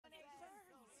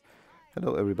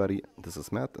Hello everybody, this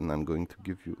is Matt and I'm going to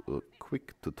give you a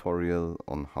quick tutorial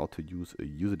on how to use a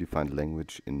user-defined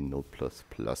language in Notepad++.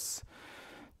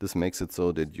 This makes it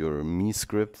so that your me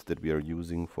script that we are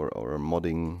using for our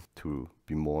modding to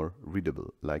be more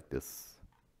readable, like this.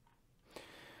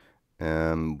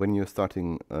 When you're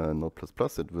starting Notepad++,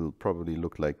 it will probably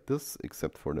look like this,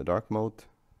 except for the dark mode.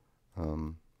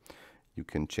 You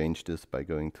can change this by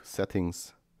going to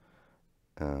settings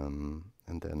and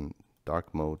then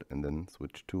dark mode and then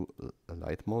switch to a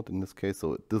light mode in this case.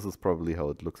 So this is probably how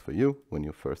it looks for you when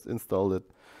you first install it.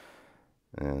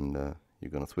 And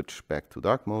you're going to switch back to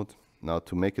dark mode. Now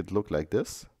to make it look like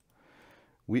this,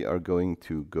 we are going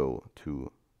to go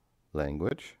to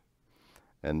language.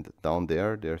 And down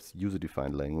there, there's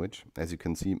user-defined language. As you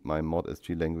can see, my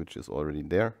mod.sg language is already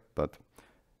there, but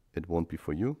it won't be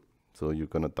for you. So you're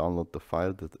going to download the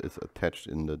file that is attached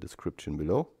in the description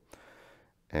below.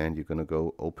 And you're going to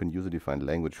go open user-defined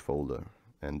language folder.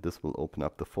 And this will open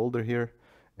up the folder here.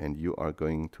 And you are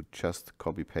going to just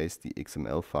copy-paste the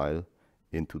XML file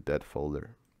into that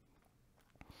folder.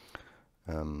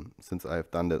 Since I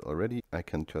have done that already, I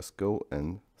can just go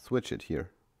and switch it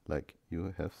here, like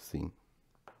you have seen.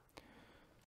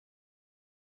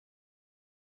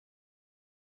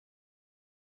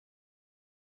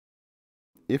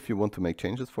 If you want to make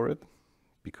changes for it,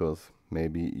 because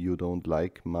maybe you don't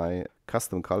like my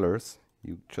custom colors,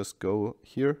 you just go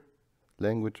here,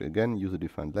 language again,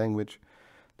 user-defined language,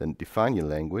 then define your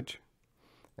language,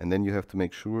 and then you have to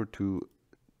make sure to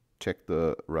check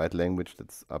the right language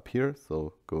that's up here.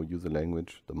 So go user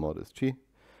language, the mod.sg,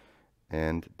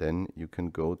 and then you can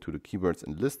go to the keywords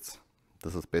and lists.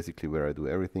 This is basically where I do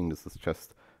everything. This is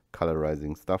just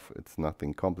colorizing stuff. It's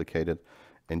nothing complicated.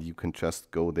 And you can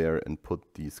just go there and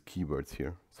put these keywords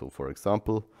here. So for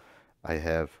example, I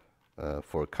have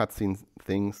for cutscene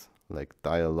things like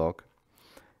dialogue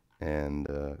and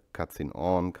cutscene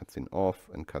on, cutscene off,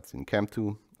 and cutscene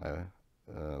cam2.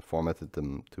 I formatted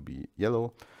them to be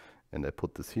yellow, and I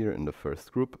put this here in the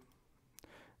first group.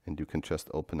 And you can just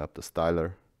open up the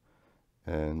styler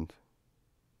and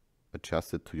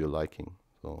adjust it to your liking.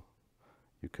 So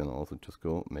you can also just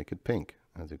go make it pink,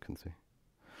 as you can see.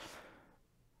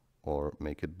 Or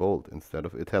make it bold instead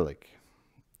of italic.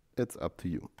 It's up to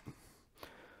you.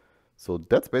 So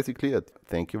that's basically it.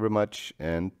 Thank you very much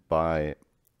and bye.